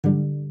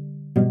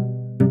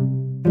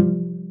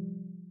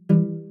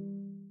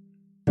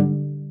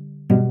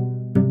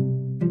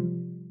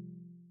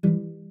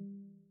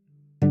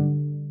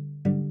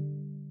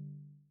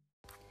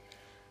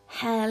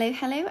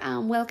Hello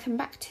and welcome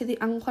back to The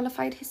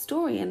Unqualified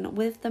Historian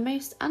with the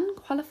most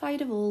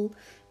unqualified of all,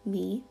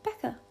 me,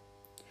 Becca.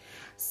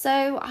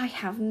 So I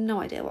have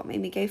no idea what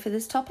made me go for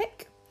this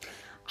topic.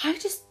 I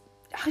just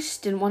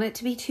didn't want it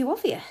to be too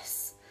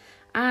obvious.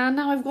 And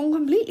now I've gone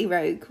completely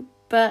rogue.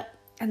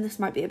 And this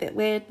might be a bit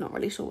weird, not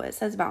really sure what it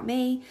says about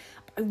me,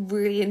 but I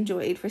really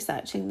enjoyed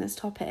researching this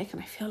topic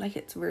and I feel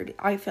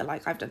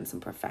like I've done some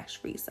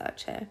professional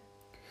research here.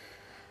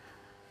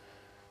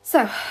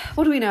 So,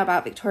 what do we know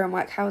about Victorian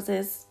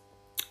workhouses?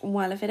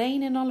 Well, if it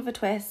ain't in Oliver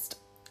Twist,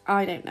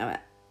 I don't know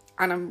it.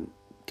 And I'm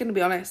going to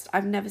be honest,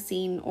 I've never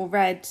seen or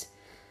read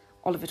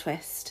Oliver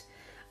Twist.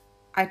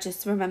 I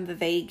just remember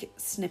vague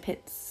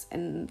snippets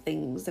and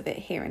things of it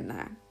here and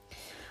there.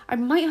 I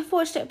might have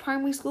watched it at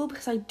primary school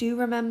because I do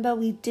remember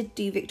we did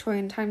do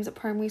Victorian times at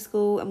primary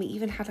school and we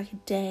even had like a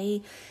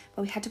day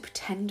where we had to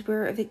pretend we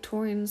were at a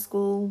Victorian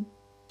school.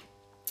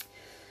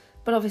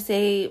 But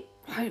obviously,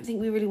 I don't think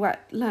we really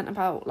learnt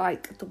about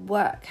like the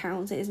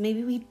workhouses.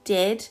 Maybe we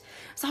did.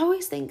 So I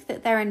always think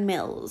that they're in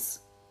mills,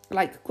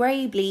 like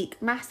grey,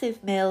 bleak,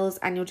 massive mills,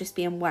 and you're just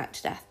being worked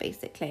to death,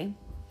 basically.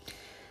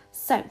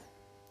 So,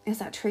 is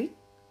that true?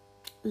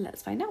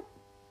 Let's find out.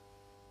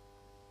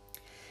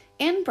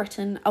 In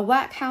Britain, a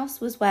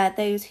workhouse was where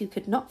those who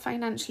could not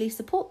financially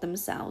support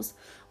themselves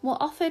were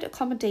offered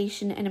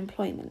accommodation and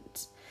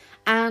employment.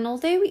 And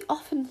although we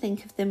often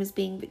think of them as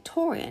being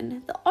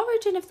Victorian, the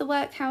origin of the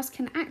workhouse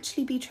can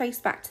actually be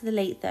traced back to the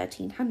late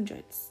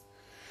 1300s.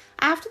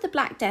 After the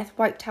Black Death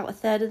wiped out a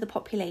third of the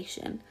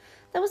population,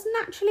 there was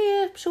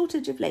naturally a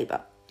shortage of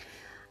labour.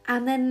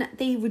 And then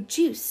they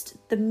reduced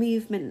the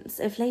movements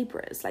of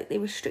labourers, like they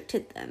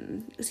restricted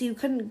them. So you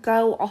couldn't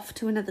go off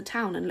to another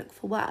town and look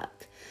for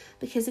work,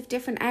 because if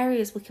different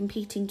areas were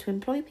competing to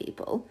employ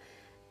people,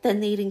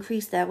 then they'd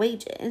increase their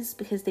wages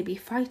because they'd be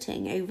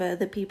fighting over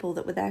the people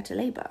that were there to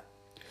labour.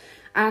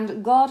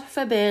 And God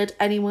forbid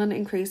anyone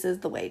increases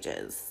the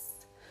wages.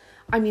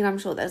 I mean, I'm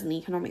sure there's an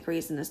economic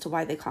reason as to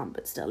why they can't,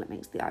 but still it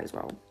makes the eyes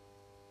roll.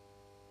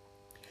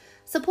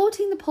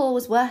 Supporting the poor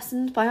was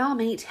worsened by our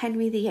mate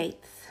Henry VIII,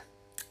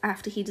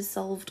 after he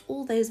dissolved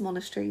all those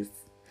monasteries.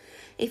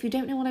 If you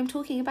don't know what I'm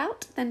talking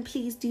about, then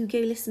please do go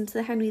listen to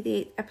the Henry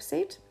VIII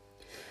episode.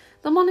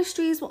 The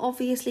monasteries were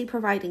obviously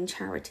providing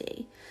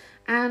charity,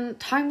 and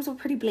times were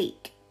pretty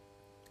bleak.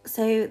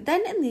 So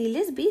then in the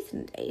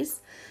Elizabethan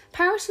days,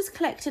 parishes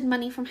collected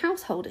money from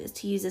householders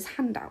to use as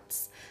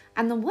handouts,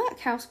 and the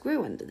workhouse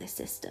grew under this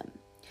system.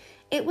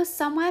 It was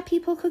somewhere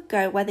people could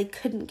go where they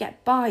couldn't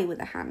get by with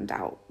a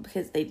handout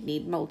because they'd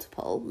need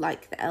multiple,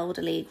 like the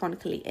elderly,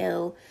 chronically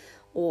ill,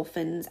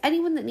 orphans,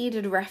 anyone that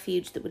needed a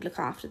refuge that would look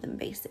after them,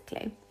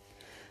 basically.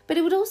 But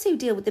it would also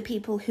deal with the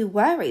people who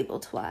were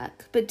able to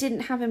work but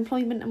didn't have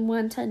employment and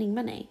weren't earning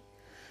money.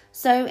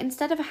 So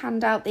instead of a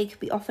handout, they could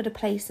be offered a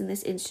place in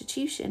this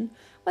institution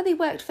where they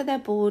worked for their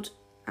board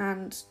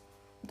and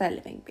their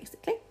living,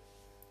 basically.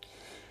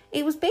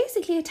 It was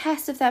basically a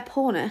test of their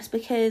poorness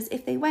because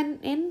if they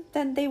went in,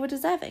 then they were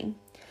deserving.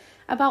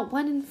 About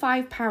 1 in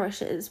 5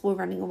 parishes were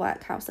running a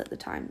workhouse at the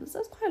time, so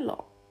that's quite a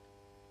lot.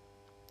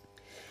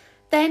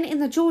 Then in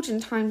the Georgian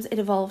times, it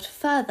evolved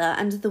further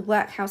under the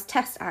Workhouse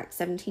Test Act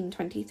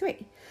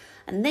 1723,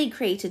 and they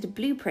created a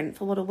blueprint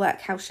for what a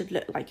workhouse should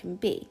look like and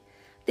be.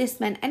 This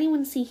meant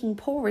anyone seeking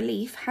poor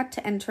relief had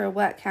to enter a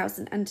workhouse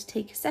and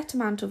undertake a set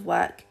amount of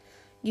work,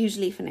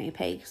 usually for no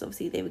pay, because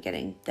obviously they were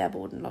getting their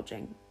board and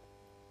lodging.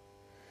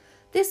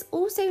 This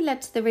also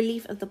led to the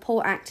Relief of the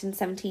Poor Act in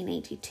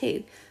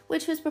 1782,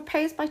 which was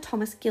proposed by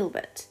Thomas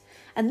Gilbert,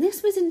 and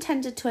this was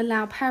intended to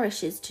allow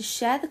parishes to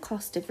share the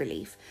cost of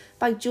relief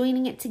by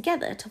joining it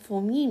together to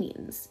form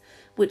unions,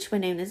 which were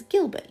known as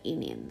Gilbert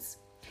unions.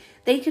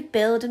 They could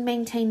build and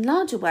maintain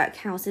larger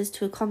workhouses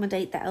to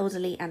accommodate the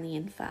elderly and the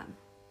infirm.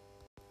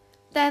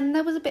 Then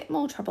there was a bit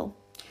more trouble.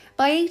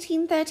 By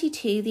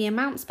 1832, the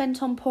amount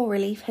spent on poor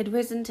relief had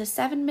risen to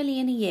 7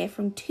 million a year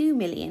from 2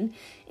 million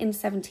in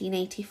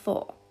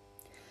 1784.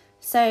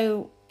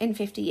 So, in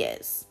 50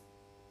 years.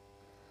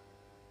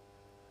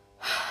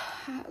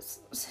 That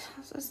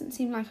doesn't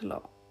seem like a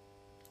lot.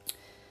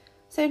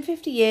 So in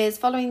 50 years,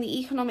 following the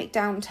economic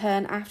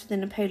downturn after the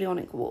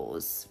Napoleonic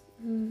Wars.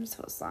 So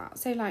what's that?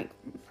 So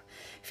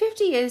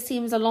 50 years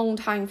seems a long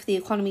time for the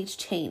economy to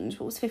change.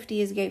 What was 50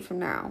 years ago from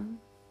now?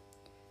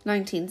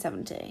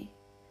 1970.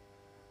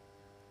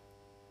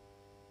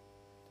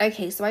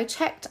 Okay, so I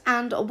checked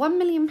and £1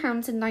 million in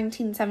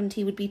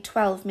 1970 would be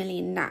 12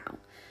 million now.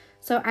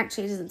 So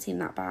actually it doesn't seem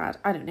that bad.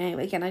 I don't know.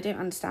 Again, I don't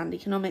understand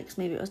economics.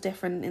 Maybe it was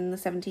different in the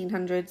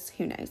 1700s.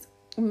 Who knows?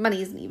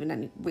 Money isn't even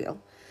any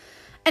real.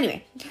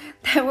 Anyway,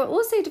 there were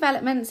also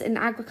developments in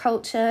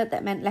agriculture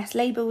that meant less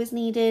labour was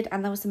needed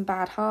and there were some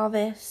bad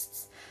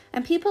harvests.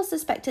 And people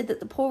suspected that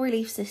the poor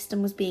relief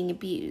system was being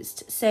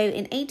abused. So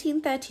in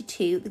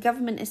 1832, the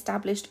government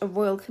established a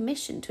royal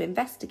commission to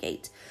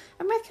investigate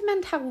and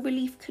recommend how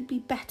relief could be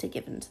better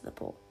given to the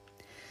poor.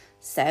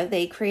 So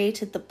they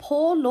created the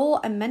Poor Law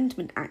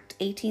Amendment Act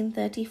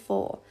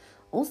 1834,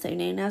 also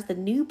known as the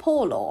New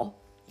Poor Law.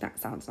 That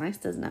sounds nice,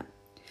 doesn't it?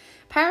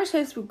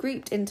 Parishes were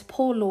grouped into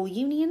poor law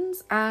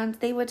unions and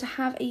they were to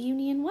have a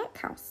union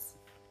workhouse.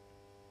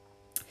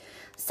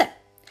 So,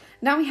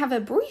 now we have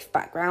a brief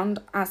background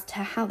as to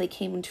how they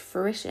came into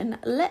fruition.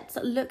 Let's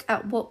look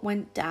at what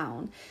went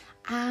down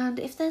and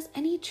if there's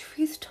any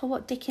truth to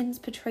what Dickens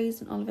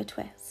portrays in Oliver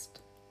Twist.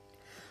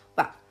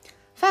 Well,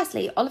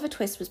 firstly, Oliver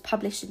Twist was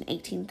published in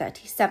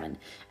 1837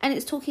 and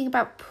it's talking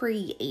about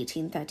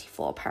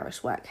pre-1834 parish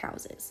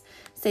workhouses.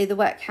 So the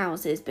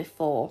workhouses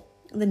before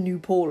the new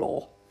poor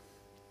law.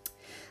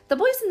 The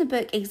boys in the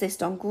book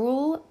exist on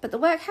gruel, but the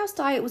workhouse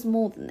diet was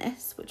more than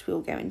this, which we'll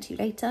go into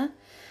later.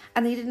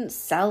 And they didn't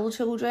sell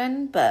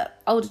children,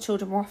 but older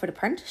children were offered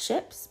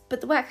apprenticeships,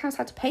 but the workhouse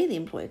had to pay the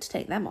employer to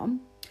take them on.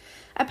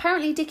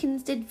 Apparently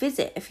Dickens did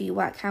visit a few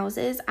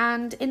workhouses,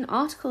 and in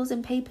articles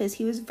and papers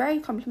he was very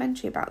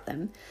complimentary about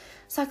them.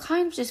 So I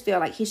kind of just feel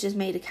like he's just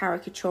made a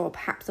caricature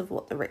perhaps of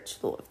what the rich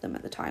thought of them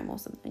at the time or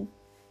something.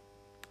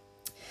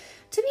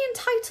 To be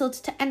entitled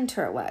to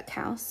enter a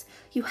workhouse,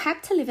 you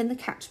had to live in the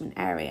catchment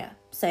area,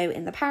 so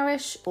in the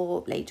parish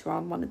or later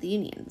on one of the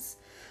unions.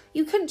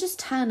 You couldn't just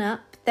turn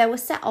up. There were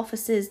set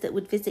officers that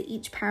would visit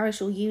each parish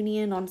or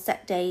union on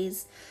set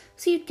days,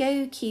 so you'd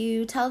go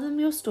queue, tell them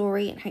your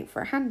story and hope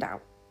for a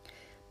handout.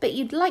 But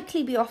you'd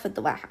likely be offered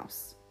the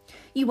warehouse.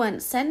 You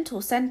weren't sent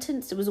or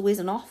sentenced, it was always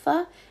an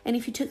offer, and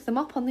if you took them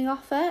up on the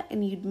offer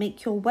and you'd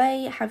make your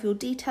way, have your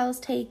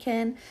details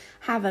taken,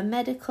 have a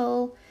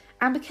medical,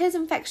 and because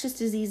infectious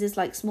diseases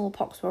like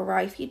smallpox were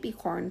rife, you'd be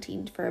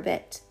quarantined for a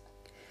bit.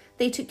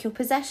 They took your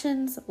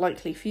possessions,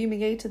 likely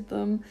fumigated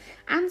them,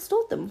 and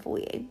stored them for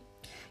you.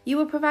 You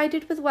were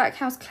provided with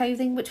workhouse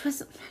clothing, which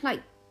was like,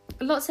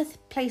 lots of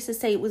places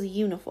say it was a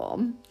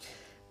uniform,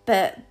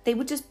 but they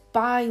would just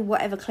buy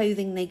whatever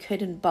clothing they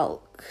could in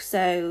bulk.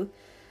 So,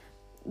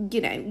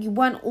 you know, you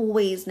weren't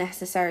always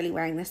necessarily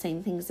wearing the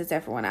same things as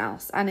everyone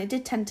else. And it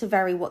did tend to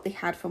vary what they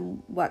had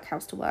from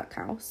workhouse to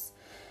workhouse.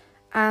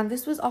 And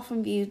this was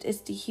often viewed as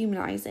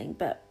dehumanising,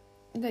 but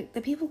like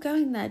the people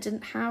going there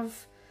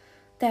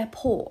they're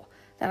poor.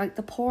 They're like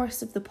the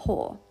poorest of the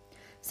poor.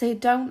 So they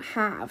don't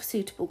have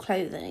suitable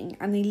clothing,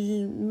 and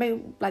they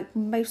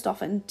most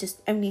often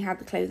just only had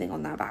the clothing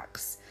on their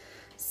backs.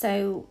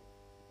 So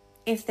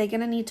if they're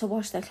going to need to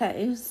wash their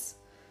clothes,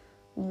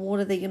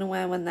 what are they going to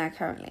wear when they're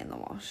currently in the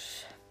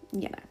wash?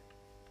 You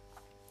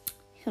know,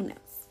 who knows?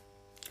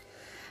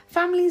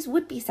 Families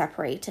would be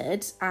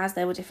separated as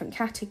there were different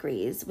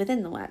categories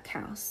within the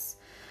workhouse.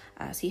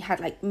 So you had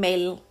like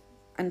male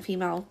and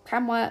female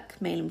can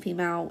work, male and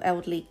female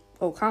elderly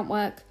or can't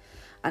work,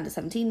 under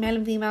 17 male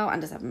and female,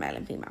 under 7 male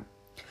and female.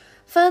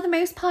 For the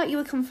most part, you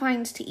were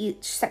confined to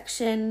each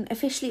section.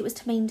 Officially, it was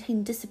to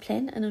maintain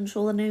discipline and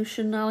ensure no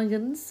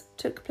shenanigans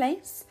took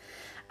place.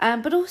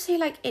 But also,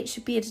 like, it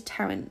should be a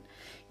deterrent.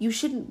 You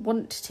shouldn't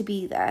want to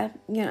be there.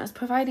 You know, it's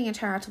providing a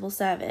charitable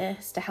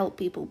service to help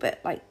people,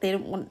 but, like, they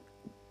don't want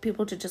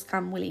people to just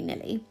come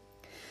willy-nilly.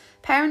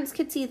 Parents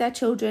could see their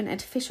children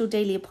at official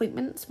daily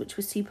appointments, which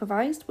was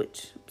supervised,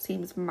 which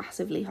seems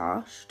massively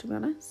harsh, to be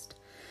honest.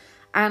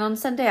 And on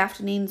Sunday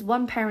afternoons,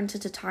 one parent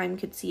at a time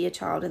could see a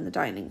child in the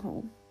dining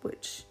hall,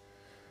 which,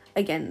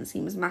 again,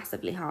 seems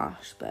massively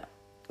harsh. But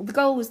the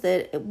goal was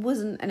that it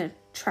wasn't an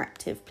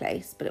attractive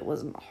place, but it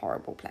wasn't a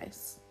horrible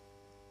place.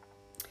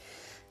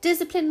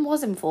 Discipline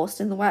was enforced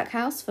in the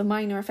workhouse for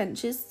minor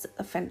offences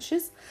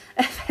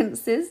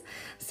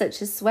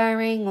such as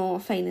swearing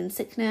or feigning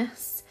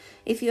sickness.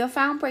 If you were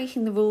found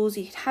breaking the rules,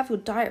 you could have your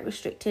diet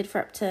restricted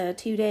for up to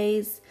 2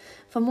 days.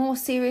 For more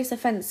serious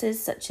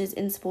offences such as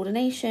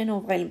insubordination or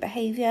violent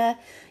behaviour,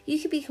 you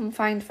could be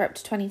confined for up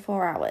to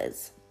 24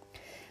 hours.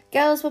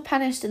 Girls were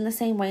punished in the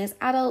same way as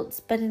adults,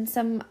 but in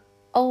some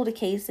older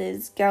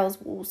cases,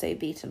 girls were also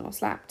beaten or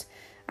slapped,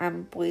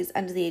 and boys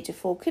under the age of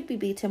 4 could be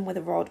beaten with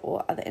a rod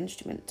or other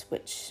instrument,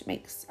 which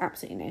makes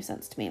absolutely no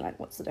sense to me. Like,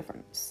 what's the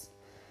difference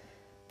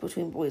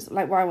between boys?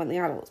 Like, why weren't the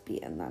adults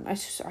beaten then? I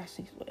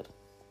think it's weird.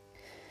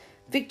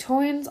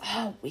 Victorians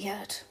are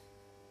weird.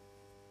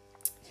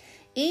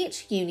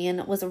 Each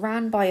union was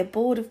run by a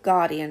board of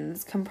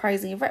guardians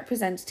comprising of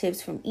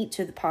representatives from each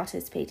of the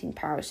participating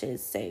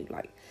parishes, so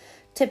like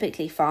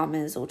typically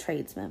farmers or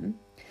tradesmen.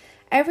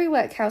 Every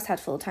workhouse had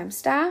full-time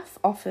staff,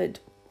 often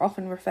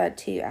referred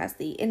to as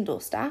the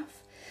indoor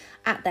staff.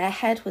 At their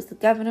head was the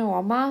governor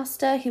or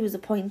master, who was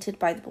appointed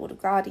by the board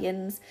of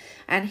guardians,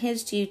 and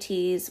his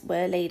duties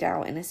were laid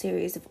out in a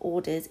series of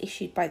orders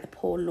issued by the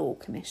poor law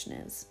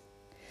commissioners.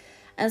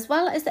 As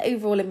well as the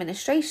overall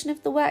administration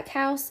of the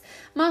workhouse,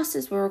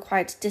 masters were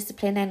required to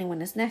discipline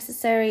anyone as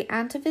necessary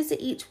and to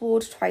visit each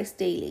ward twice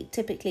daily,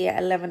 typically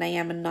at 11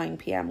 a.m. and 9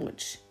 p.m,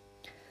 which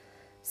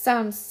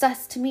sounds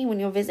sus to me when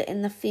you're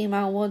visiting the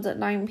female wards at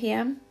 9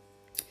 p.m.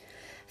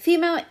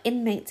 Female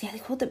inmates, they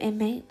called them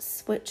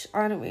inmates, which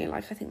I don't really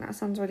like. I think that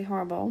sounds really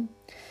horrible.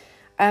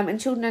 And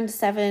children under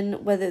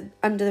 7 were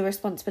under the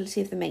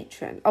responsibility of the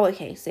matron. Oh,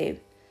 okay, so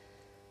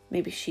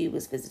maybe she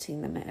was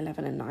visiting them at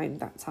 11 and 9.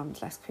 That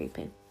sounds less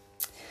creepy.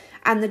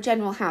 And the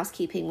general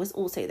housekeeping was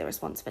also the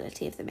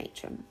responsibility of the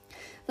matron.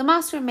 The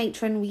master and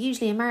matron were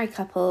usually a married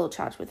couple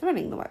charged with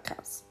running the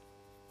workhouse.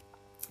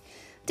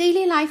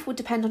 Daily life would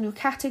depend on your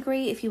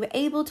category. If you were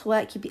able to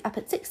work, you'd be up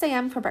at 6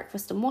 a.m. for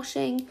breakfast and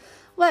washing,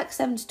 work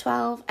 7 to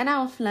 12, an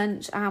hour for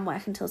lunch, and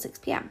work until 6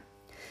 p.m.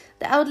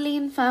 The elderly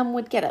infirm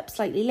would get up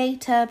slightly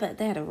later, but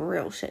they had a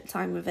real shit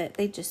time of it.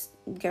 They'd just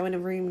go in a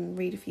room and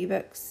read a few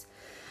books.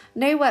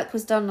 No work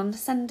was done on a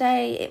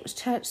Sunday. It was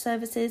church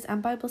services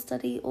and Bible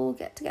study, or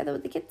get together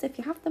with the kids if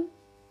you have them.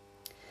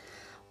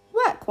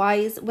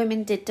 Work-wise,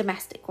 women did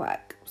domestic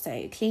work,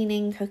 so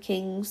cleaning,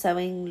 cooking,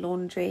 sewing,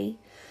 laundry.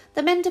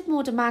 The men did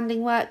more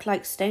demanding work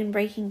like stone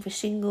breaking for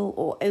shingle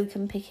or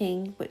oakum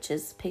picking, which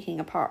is picking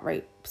apart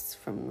ropes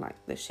from like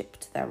the ship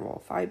to their raw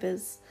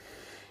fibres.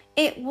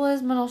 It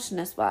was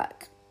monotonous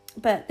work,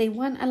 but they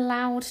weren't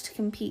allowed to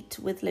compete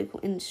with local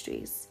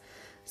industries.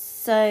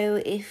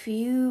 So if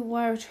you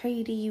were a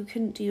tradie, you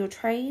couldn't do your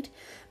trade,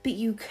 but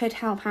you could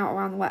help out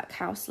around the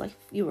workhouse. Like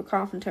if you were a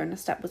carpenter and a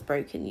step was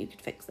broken, you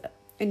could fix it.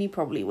 And you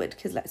probably would,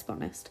 because let's be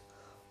honest,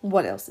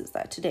 what else is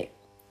there to do?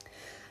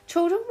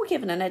 Children were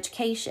given an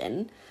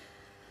education.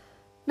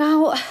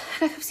 Now,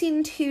 I've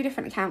seen two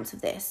different accounts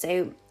of this.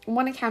 So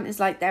one account is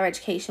like their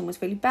education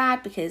was really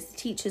bad because the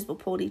teachers were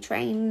poorly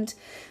trained,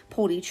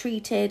 poorly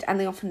treated, and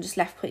they often just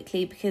left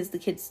quickly because the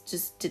kids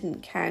just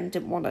didn't care and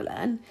didn't want to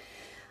learn.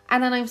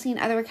 And then I've seen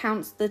other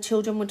accounts, the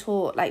children were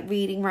taught like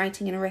reading,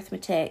 writing and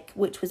arithmetic,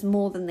 which was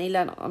more than they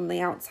learnt on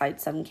the outside,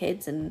 some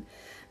kids, and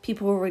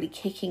people were already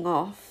kicking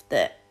off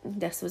that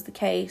this was the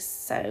case.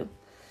 So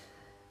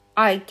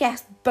I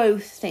guess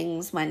both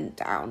things went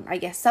down. I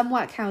guess some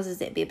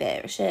workhouses it'd be a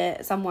bit of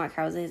shit, some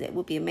workhouses it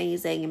would be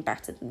amazing and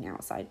better than the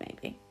outside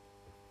maybe.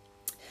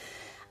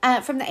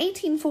 From the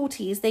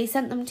 1840s, they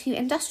sent them to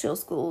industrial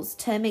schools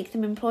to make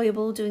them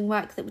employable doing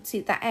work that would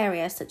suit that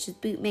area, such as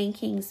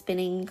bootmaking,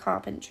 spinning,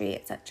 carpentry,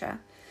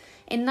 etc.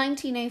 In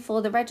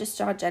 1904, the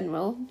Registrar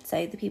General,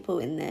 so the people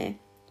in the,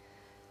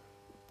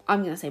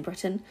 I'm going to say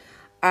Britain,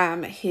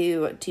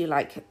 who do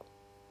like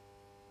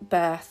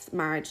birth,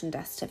 marriage and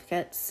death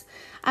certificates,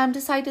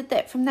 decided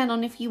that from then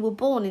on, if you were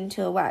born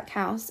into a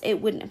workhouse, it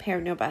wouldn't appear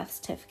in your birth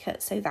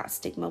certificate, so that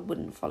stigma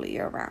wouldn't follow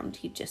you around.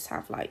 You'd just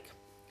have like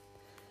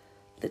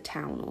the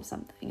town or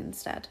something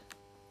instead.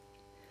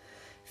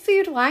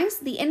 Food-wise,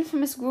 the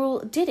infamous gruel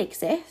did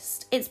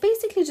exist. It's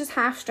basically just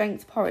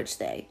half-strength porridge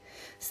though.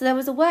 So there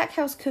was a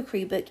workhouse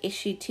cookery book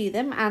issued to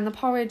them, and the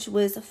porridge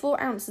was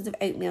 4 ounces of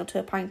oatmeal to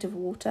a pint of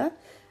water,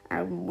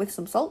 with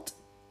some salt.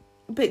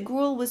 But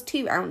gruel was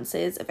 2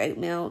 ounces of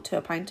oatmeal to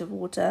a pint of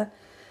water,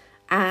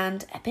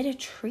 and a bit of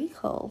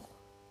treacle,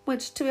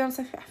 which to be honest,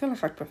 I feel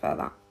like I'd prefer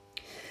that.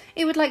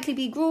 It would likely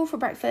be gruel for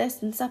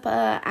breakfast and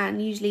supper,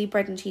 and usually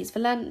bread and cheese for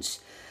lunch.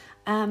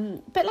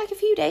 But like a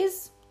few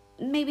days,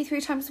 maybe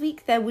 3 times a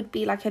week, there would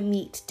be like a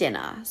meat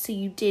dinner. So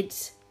you did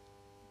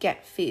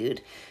get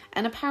food.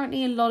 And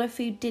apparently a lot of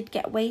food did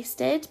get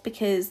wasted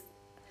because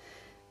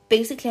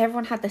basically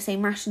everyone had the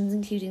same rations,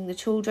 including the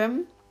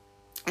children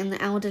and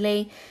the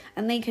elderly.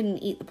 And they couldn't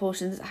eat the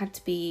portions that had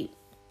to be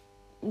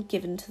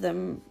given to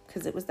them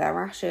because it was their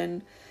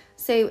ration.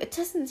 So it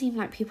doesn't seem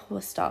like people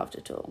were starved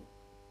at all.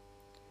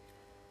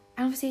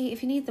 And obviously,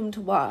 if you need them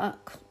to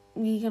work,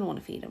 you're going to want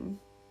to feed them.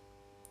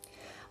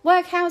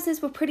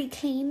 Workhouses were pretty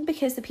clean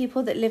because the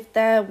people that lived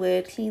there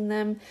would clean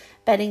them.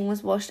 Bedding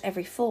was washed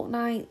every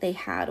fortnight. They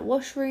had a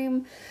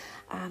washroom.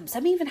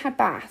 Some even had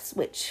baths,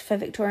 which for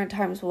Victorian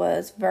times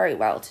was very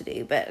well to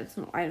do, but it's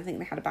not, I don't think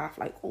they had a bath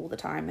like all the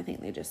time. I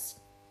think they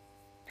just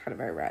had it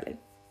very rarely.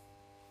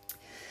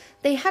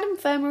 They had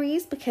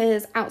infirmaries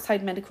because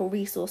outside medical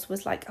resource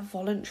was like a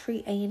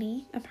voluntary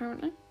A&E,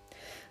 apparently.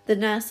 The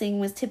nursing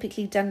was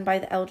typically done by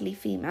the elderly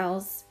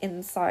females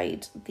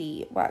inside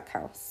the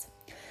workhouse.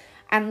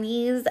 And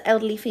these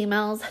elderly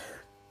females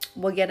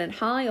were getting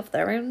high off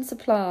their own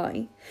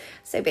supply.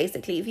 So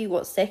basically, if you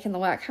got sick in the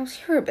workhouse,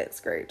 you're a bit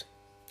screwed.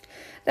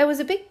 There was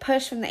a big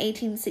push from the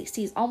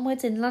 1860s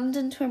onwards in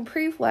London to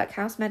improve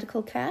workhouse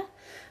medical care.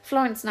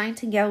 Florence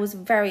Nightingale was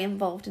very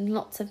involved in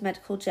lots of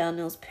medical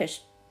journals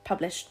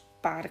published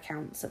bad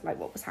accounts of like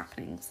what was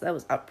happening. So there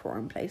was uproar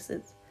in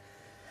places.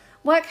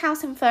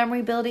 Workhouse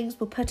infirmary buildings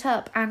were put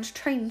up and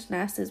trained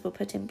nurses were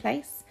put in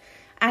place.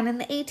 And in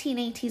the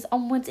 1880s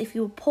onwards, if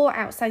you were poor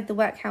outside the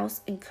workhouse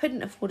and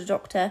couldn't afford a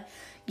doctor,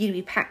 you'd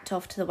be packed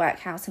off to the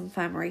workhouse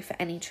infirmary for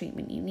any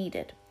treatment you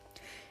needed.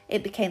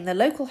 It became the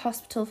local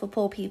hospital for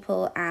poor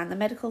people, and the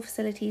medical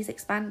facilities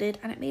expanded,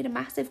 and it made a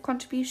massive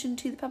contribution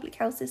to the public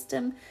health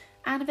system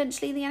and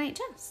eventually the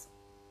NHS.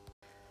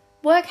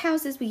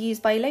 Workhouses were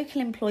used by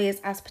local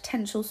employers as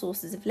potential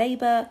sources of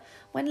labour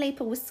when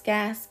labour was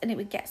scarce, and it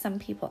would get some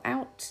people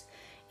out.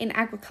 In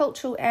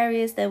agricultural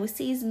areas, there was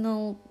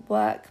seasonal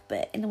work,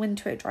 but in the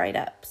winter it dried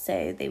up,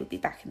 so they would be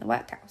back in the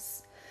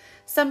workhouse.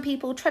 Some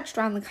people trudged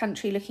around the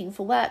country looking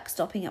for work,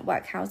 stopping at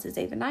workhouses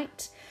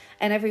overnight,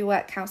 and every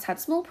workhouse had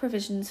small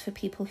provisions for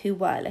people who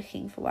were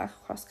looking for work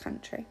across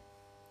country.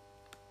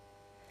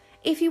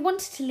 If you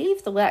wanted to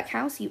leave the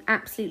workhouse, you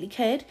absolutely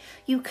could.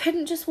 You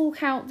couldn't just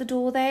walk out the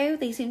door though.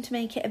 They seemed to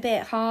make it a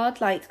bit hard.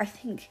 Like, I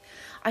think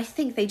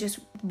they just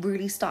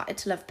really started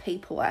to love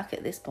paperwork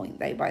at this point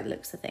though, by the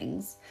looks of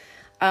things.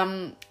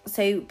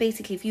 So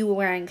basically, if you were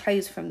wearing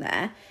clothes from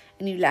there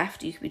and you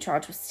left, you could be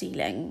charged with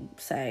stealing.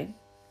 So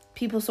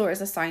people saw it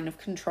as a sign of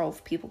control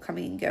for people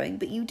coming and going,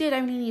 but you did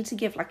only need to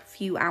give like a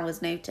few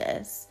hours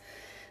notice.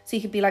 So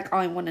you could be like,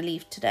 I want to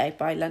leave today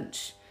by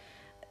lunch,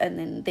 and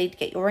then they'd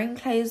get your own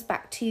clothes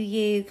back to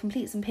you,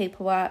 complete some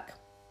paperwork,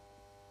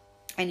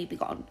 and you'd be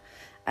gone.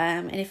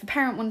 And if a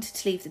parent wanted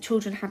to leave, the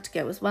children had to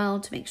go as well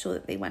to make sure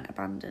that they weren't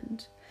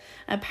abandoned.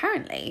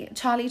 Apparently,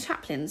 Charlie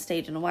Chaplin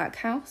stayed in a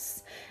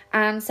workhouse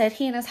and said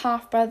he and his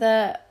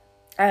half-brother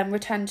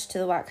returned to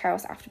the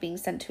workhouse after being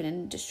sent to an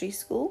industry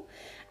school,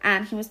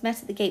 and he was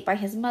met at the gate by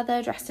his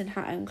mother dressed in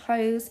her own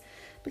clothes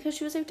because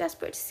she was so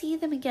desperate to see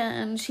them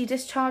again. She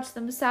discharged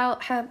them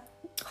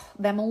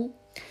all,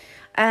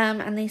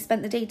 and they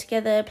spent the day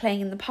together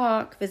playing in the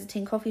park,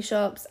 visiting coffee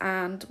shops,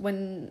 and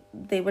when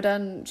they were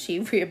done, she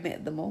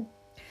readmitted them all.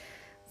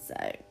 So,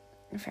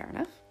 fair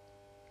enough.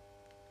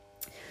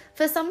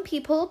 For some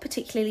people,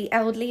 particularly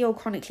elderly or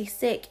chronically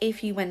sick,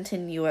 if you went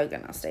in, you were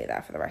going to stay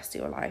there for the rest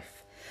of your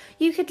life.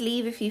 You could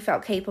leave if you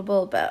felt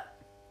capable, but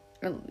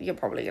you're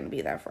probably going to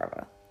be there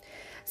forever.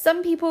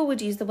 Some people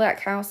would use the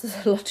workhouse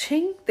as a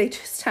lodging. They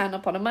just turn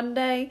up on a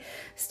Monday,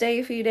 stay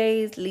a few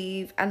days,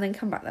 leave, and then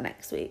come back the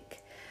next week.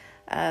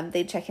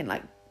 They'd check in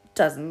like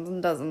dozens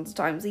and dozens of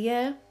times a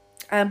year.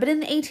 But in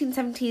the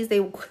 1870s,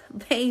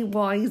 they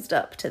wised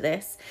up to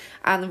this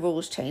and the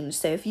rules changed.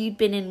 So if you'd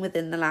been in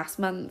within the last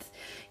month,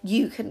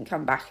 you couldn't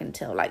come back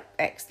until like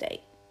X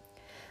date.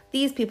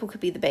 These people could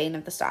be the bane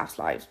of the staff's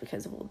lives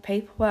because of all the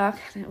paperwork,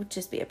 and it would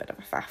just be a bit of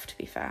a faff, to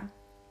be fair.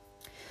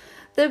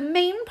 The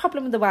main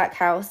problem with the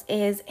workhouse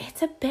is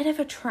it's a bit of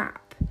a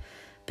trap,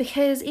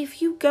 because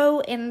if you go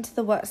into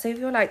the work, so if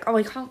you're like, oh,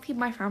 I can't feed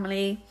my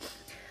family,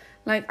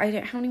 like I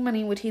don't have any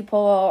money, would you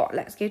poor,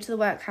 let's go to the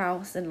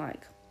workhouse and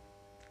like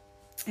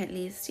at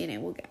least, you know,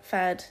 we'll get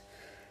fed.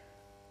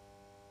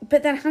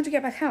 But then how do you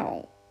get back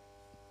out?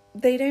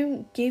 They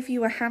don't give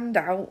you a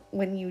handout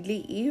when you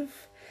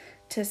leave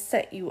to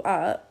set you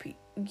up.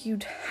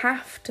 You'd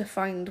have to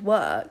find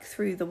work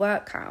through the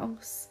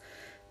workhouse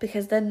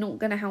because they're not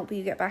going to help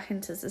you get back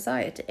into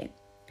society.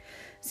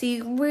 So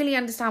you can really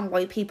understand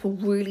why people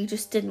really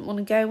just didn't want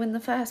to go in the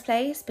first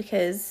place,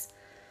 because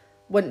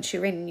once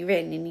you're in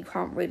and you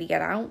can't really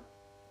get out.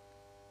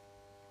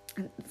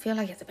 I feel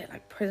like it's a bit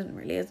like prison,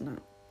 really, isn't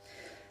it?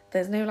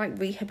 There's no like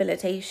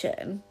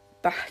rehabilitation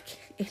back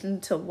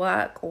into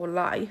work or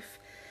life.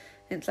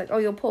 It's like, oh,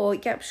 you're poor,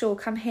 yep, sure,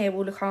 come here,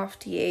 we'll look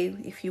after you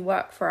if you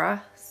work for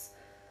us.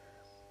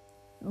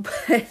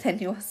 But then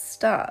you're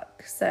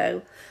stuck.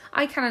 So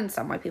I can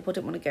understand why people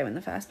didn't want to go in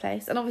the first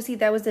place. And obviously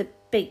there was a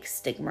big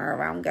stigma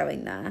around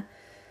going there.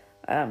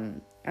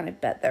 And I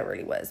bet there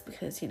really was,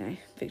 because, you know,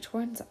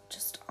 Victorians are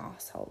just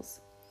arseholes.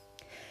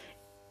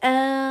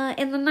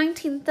 In the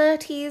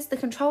 1930s, the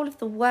control of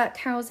the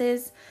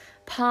workhouses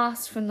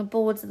passed from the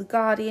boards of the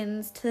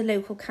guardians to the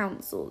local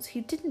councils,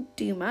 who didn't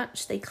do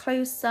much. They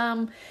closed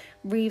some,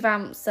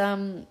 revamped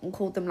some, and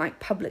called them like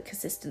public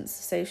assistance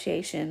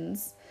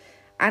associations.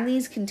 And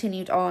these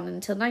continued on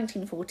until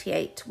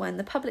 1948, when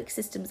the Public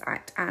Systems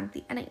Act and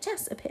the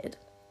NHS appeared.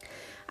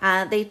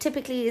 They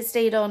typically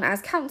stayed on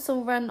as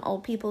council-run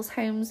old people's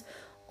homes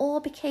or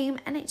became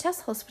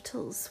NHS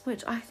hospitals,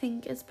 which I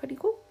think is pretty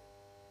cool.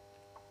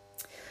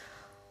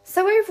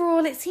 So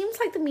overall, it seems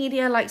like the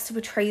media likes to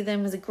portray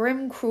them as a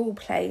grim, cruel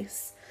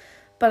place.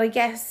 But I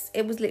guess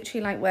it was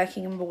literally like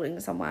working and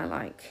boarding somewhere,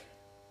 like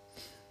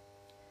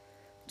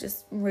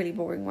just really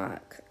boring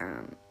work,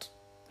 and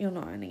you're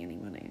not earning any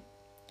money.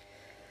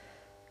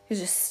 You're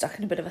just stuck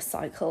in a bit of a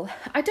cycle.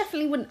 I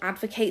definitely wouldn't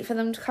advocate for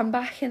them to come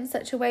back in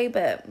such a way,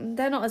 but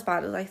they're not as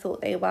bad as I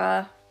thought they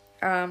were.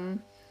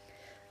 And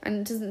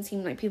it doesn't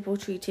seem like people were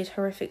treated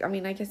horrific. I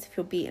mean, I guess if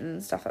you're beaten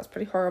and stuff, that's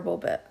pretty horrible,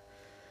 but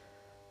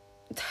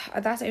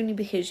that's only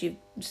because you've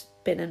just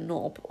been a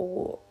knob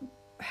or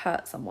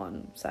hurt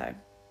someone. So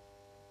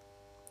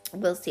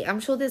we'll see.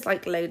 I'm sure there's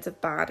like loads of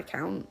bad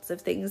accounts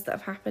of things that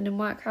have happened in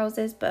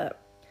workhouses,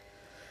 but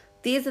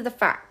these are the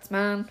facts,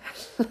 man.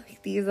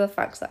 Like, these are the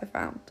facts that I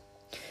found.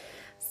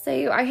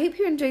 So I hope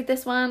you enjoyed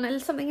this one.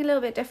 It's something a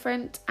little bit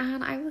different,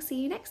 and I will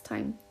see you next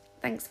time.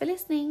 Thanks for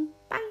listening.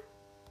 Bye.